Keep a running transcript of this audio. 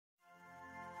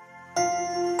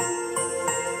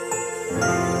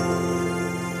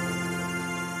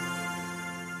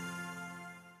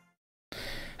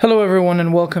Hello everyone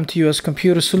and welcome to US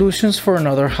Computer Solutions for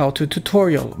another how-to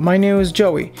tutorial. My name is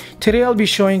Joey. Today I'll be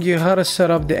showing you how to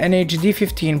set up the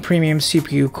NH-D15 premium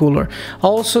CPU cooler. I'll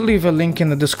also leave a link in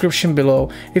the description below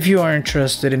if you are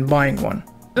interested in buying one.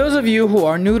 Those of you who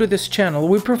are new to this channel,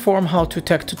 we perform how-to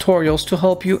tech tutorials to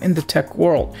help you in the tech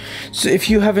world. So if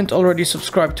you haven't already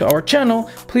subscribed to our channel,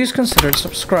 please consider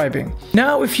subscribing.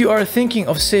 Now, if you are thinking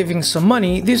of saving some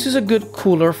money, this is a good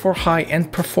cooler for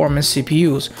high-end performance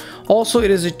CPUs. Also, it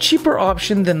is a cheaper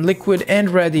option than liquid and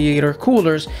radiator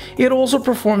coolers. It also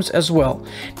performs as well.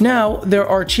 Now, there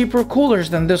are cheaper coolers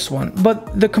than this one,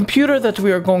 but the computer that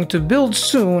we are going to build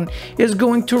soon is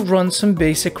going to run some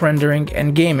basic rendering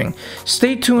and gaming.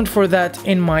 Stay tuned for that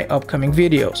in my upcoming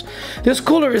videos. This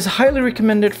cooler is highly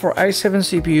recommended for i7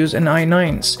 CPUs and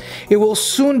i9s. It will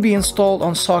soon be installed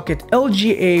on socket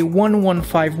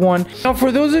LGA1151. Now,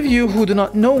 for those of you who do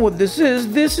not know what this is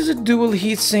a dual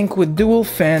heatsink with dual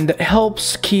fan that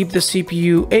helps keep the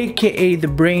CPU, aka the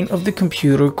brain of the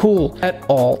computer, cool at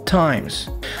all times.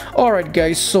 Alright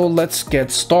guys, so let's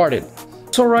get started.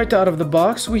 So right out of the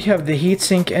box we have the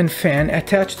heatsink and fan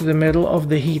attached to the middle of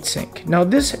the heatsink. Now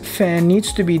this fan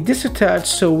needs to be disattached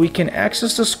so we can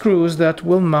access the screws that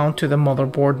will mount to the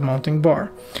motherboard mounting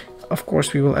bar. Of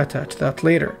course we will attach that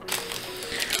later.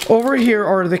 Over here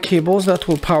are the cables that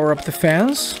will power up the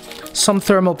fans. Some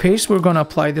thermal paste, we're going to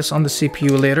apply this on the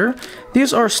CPU later.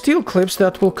 These are steel clips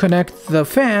that will connect the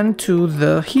fan to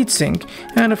the heatsink,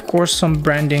 and of course some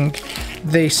branding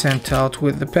they sent out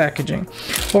with the packaging.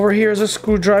 Over here is a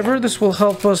screwdriver. This will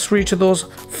help us reach those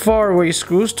faraway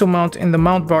screws to mount in the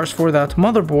mount bars for that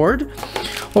motherboard.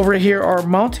 Over here are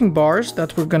mounting bars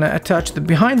that we're going to attach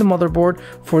behind the motherboard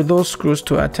for those screws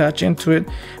to attach into it.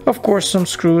 Of course some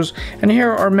screws, and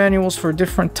here are manuals for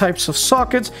different types of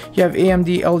sockets. You have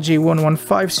AMD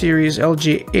LG115 series,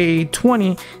 LG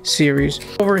A20 series.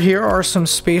 Over here are some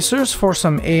spacers for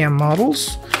some AM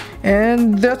models,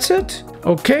 and that's it.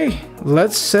 Okay,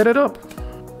 let's set it up.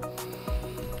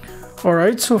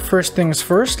 Alright, so first things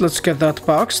first, let's get that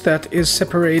box that is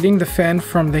separating the fan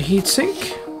from the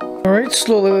heatsink. Alright,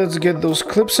 slowly let's get those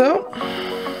clips out.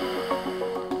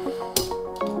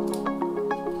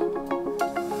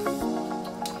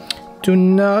 Do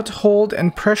not hold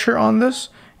and pressure on this,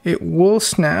 it will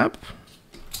snap.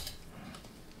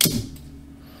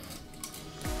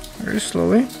 Very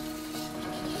slowly.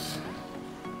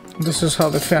 This is how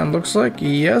the fan looks like.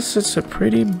 Yes, it's a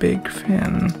pretty big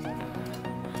fan.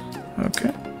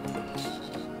 Okay.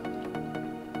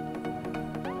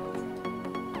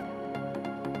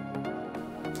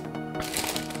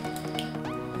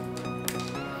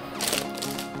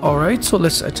 Alright, so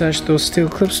let's attach those steel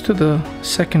clips to the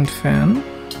second fan.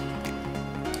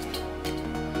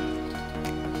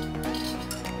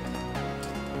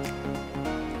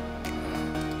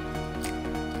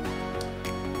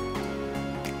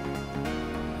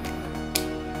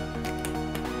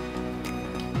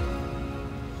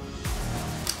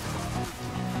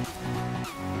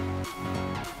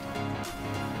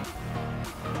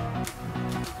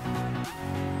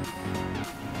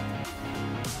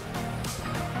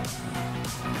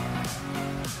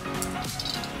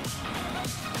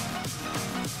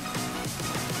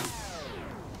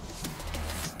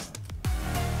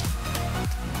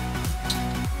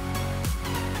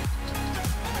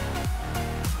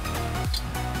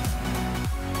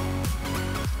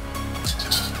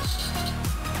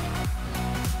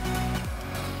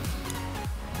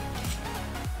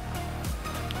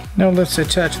 Now let's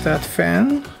attach that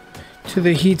fan to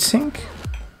the heatsink.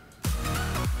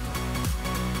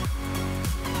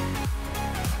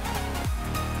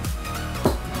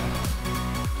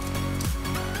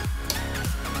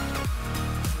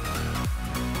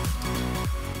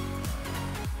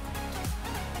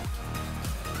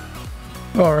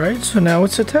 Alright, so now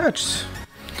it's attached.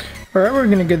 Alright, we're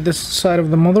going to get this side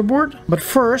of the motherboard, but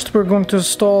first we're going to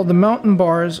install the mounting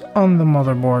bars on the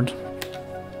motherboard.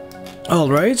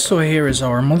 Alright, so here is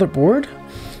our motherboard.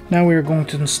 Now we are going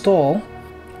to install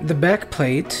the back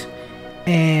plate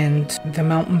and the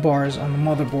mounting bars on the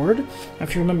motherboard.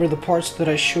 If you remember the parts that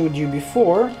I showed you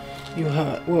before,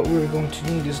 what we're going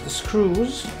to need is the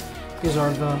screws. These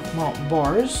are the mount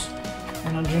bars,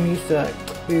 and underneath that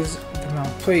is the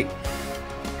mount plate.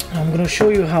 And I'm going to show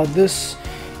you how this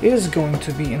is going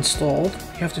to be installed.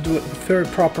 You have to do it the very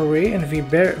proper way and be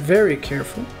very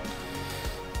careful.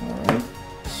 Alright.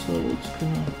 So it's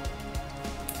gonna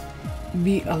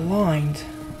be aligned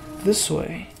this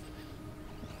way.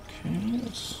 Okay,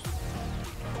 let's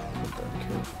put that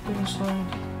carefully inside.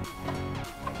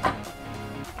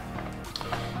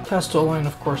 It has to align,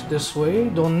 of course, this way.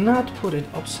 Do not put it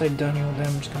upside down, you'll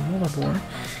damage the motherboard.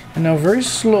 And now very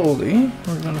slowly,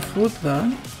 we're going to flip that.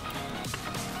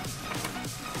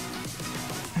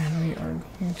 And we are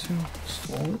going to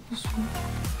install it this way.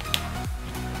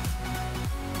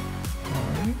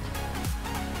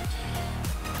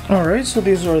 Alright, so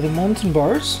these are the mountain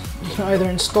bars. You can either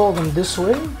install them this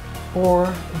way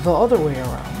or the other way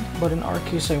around. But in our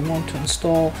case, I want to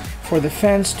install for the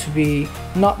fans to be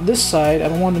not this side. I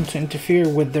don't want them to interfere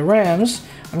with the rams.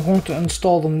 I'm going to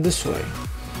install them this way.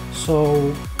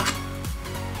 So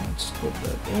let's put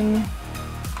that in.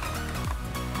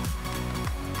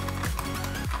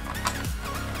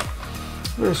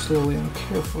 Very slowly and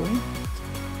carefully.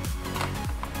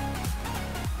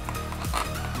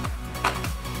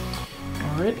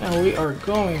 Alright, now we are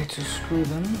going to screw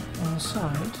them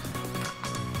inside.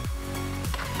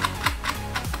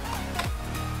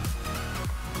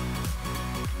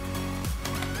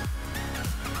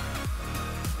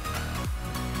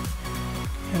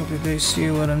 Hope you guys see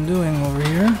what I'm doing over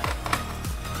here.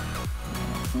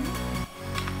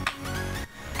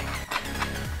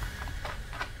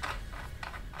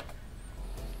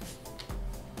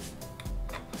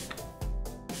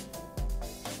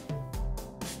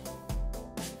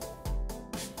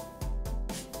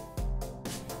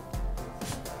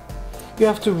 You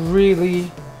have to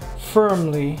really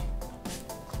firmly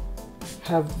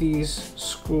have these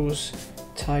screws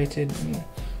tightened in.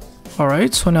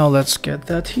 Alright, so now let's get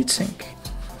that heatsink.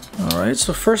 Alright,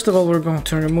 so first of all, we're going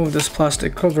to remove this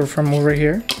plastic cover from over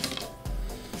here.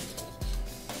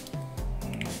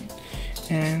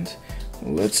 And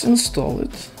let's install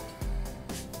it.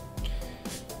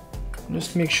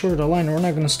 Just make sure the line, we're not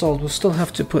going to install it, we'll still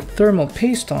have to put thermal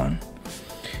paste on.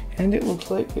 And it looks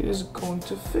like it is going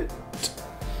to fit.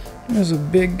 There's a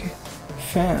big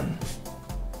fan.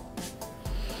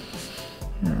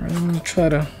 Alright, I'm going to try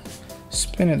to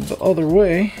spin it the other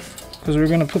way because we're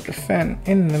going to put the fan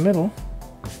in the middle.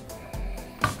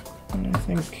 And I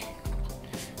think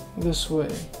this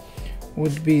way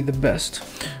would be the best.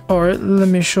 Alright, let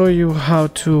me show you how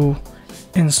to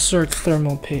insert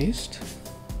thermal paste.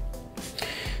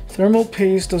 Thermal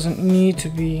paste doesn't need to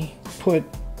be put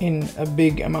in a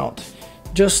big amount,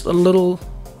 just a little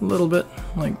bit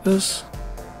like this.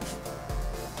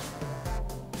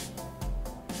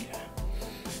 Yeah.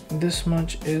 This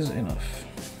much is enough.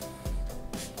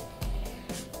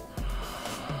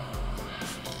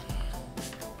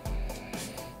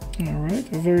 Alright,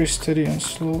 very steady and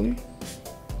slowly.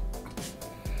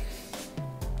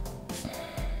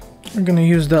 We're gonna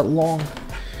use that long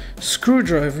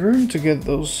screwdriver to get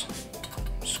those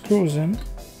screws in.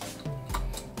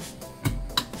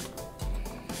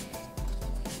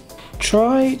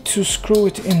 Try to screw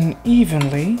it in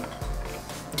evenly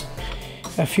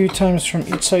a few times from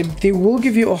each side. They will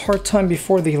give you a hard time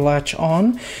before they latch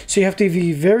on, so you have to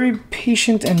be very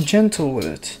patient and gentle with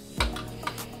it.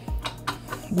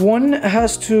 One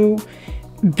has to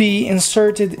be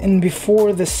inserted in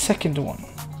before the second one,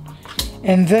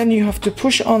 and then you have to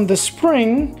push on the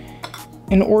spring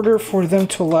in order for them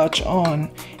to latch on,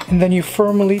 and then you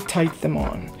firmly tighten them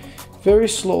on very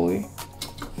slowly.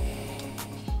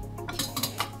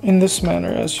 In this manner,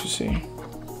 as you see.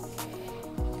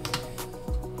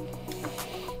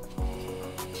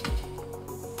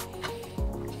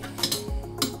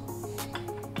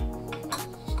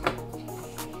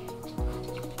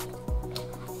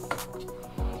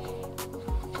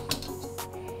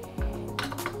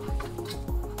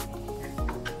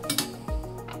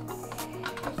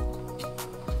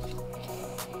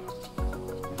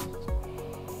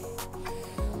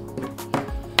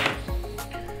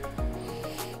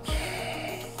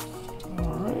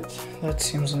 That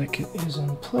seems like it is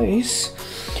in place.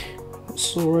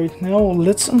 So right now,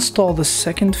 let's install the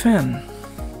second fan.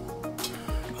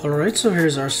 Alright, so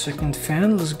here's our second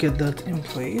fan. Let's get that in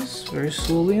place very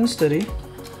slowly and steady.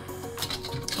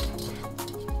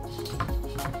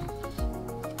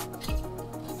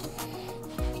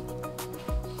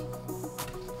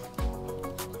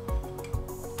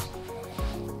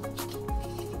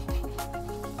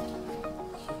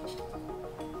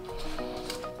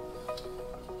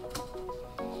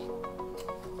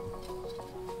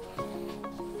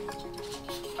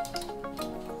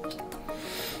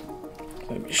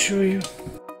 Let me show you.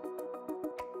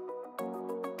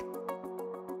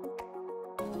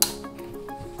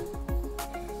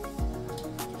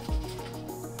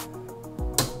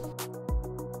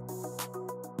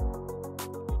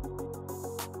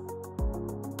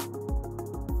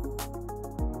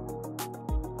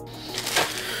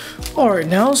 Alright,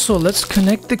 now so let's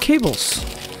connect the cables.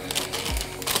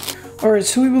 Alright,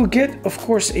 so we will get, of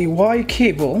course, a Y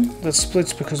cable that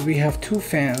splits because we have two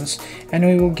fans, and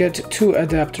we will get two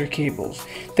adapter cables.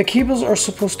 The cables are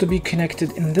supposed to be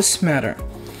connected in this manner.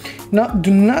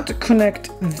 Do not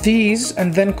connect these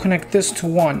and then connect this to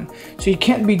one. So you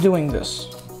can't be doing this.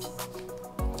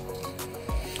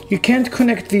 You can't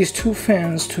connect these two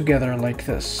fans together like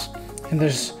this, and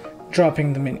there's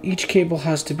dropping them in. Each cable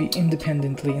has to be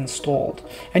independently installed,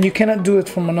 and you cannot do it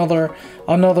from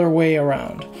another way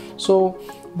around. So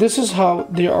this is how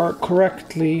they are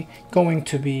correctly going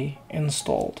to be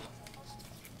installed.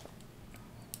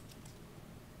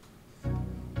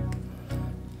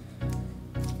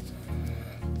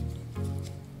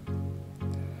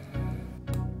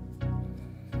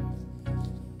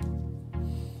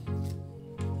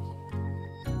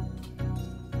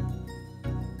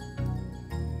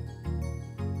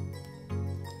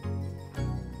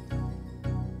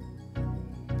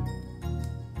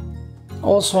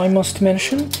 Also, I must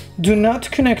mention, do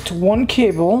not connect one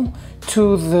cable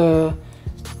to the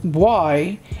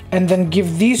Y and then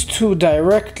give these two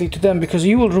directly to them, because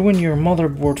you will ruin your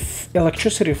motherboard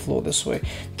electricity flow this way.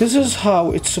 This is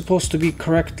how it's supposed to be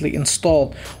correctly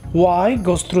installed. Y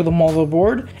goes through the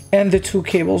motherboard and the two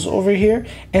cables over here,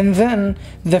 and then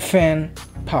the fan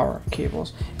power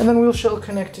cables. And then we shall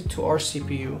connect it to our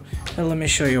CPU. And let me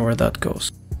show you where that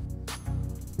goes.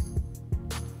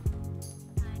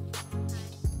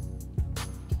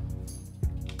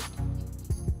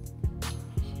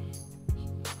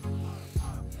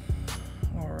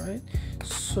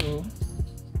 So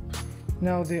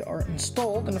now they are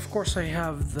installed, and of course I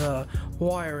have the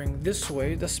wiring this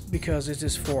way. That's because it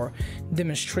is for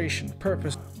demonstration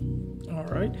purpose.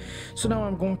 Alright, so now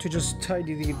I'm going to just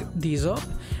tidy these up,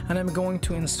 and I'm going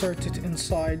to insert it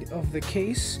inside of the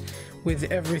case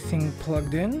with everything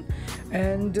plugged in,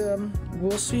 and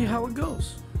we'll see how it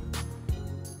goes.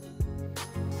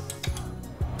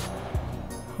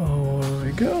 Oh, there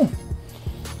we go.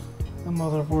 The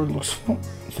motherboard looks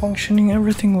functioning,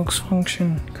 everything looks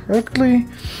function correctly.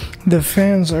 The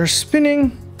fans are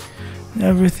spinning.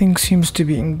 Everything seems to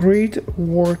be in great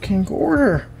working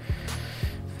order.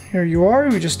 Here you are,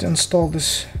 we just installed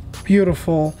this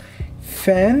beautiful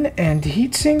fan and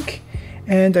heatsink,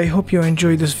 and I hope you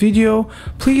enjoyed this video.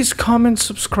 Please comment,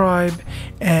 subscribe,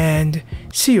 and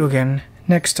see you again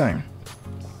next time.